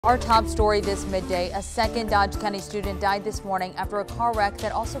Our top story this midday, a second Dodge County student died this morning after a car wreck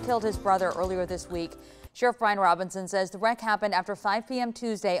that also killed his brother earlier this week. Sheriff Brian Robinson says the wreck happened after 5 p.m.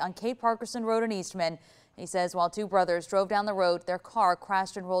 Tuesday on Kate Parkerson Road in Eastman. He says while two brothers drove down the road, their car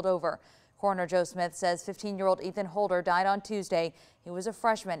crashed and rolled over. Coroner Joe Smith says 15-year-old Ethan Holder died on Tuesday. He was a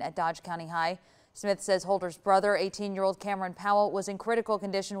freshman at Dodge County High. Smith says Holder's brother, 18-year-old Cameron Powell, was in critical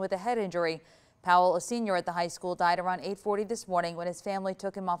condition with a head injury. Powell, a senior at the high school, died around 8:40 this morning when his family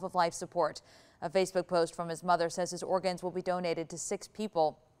took him off of life support. A Facebook post from his mother says his organs will be donated to 6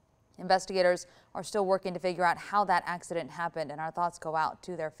 people. Investigators are still working to figure out how that accident happened, and our thoughts go out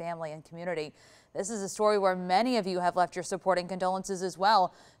to their family and community. This is a story where many of you have left your support and condolences as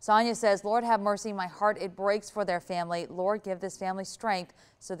well. Sonia says, "Lord have mercy, my heart, it breaks for their family. Lord, give this family strength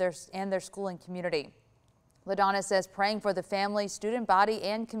and their school and community." LaDonna says, "Praying for the family, student body,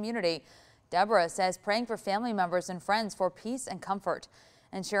 and community." Deborah says, "Praying for family members and friends for peace and comfort."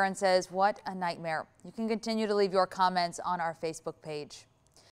 And Sharon says, "What a nightmare." You can continue to leave your comments on our Facebook page.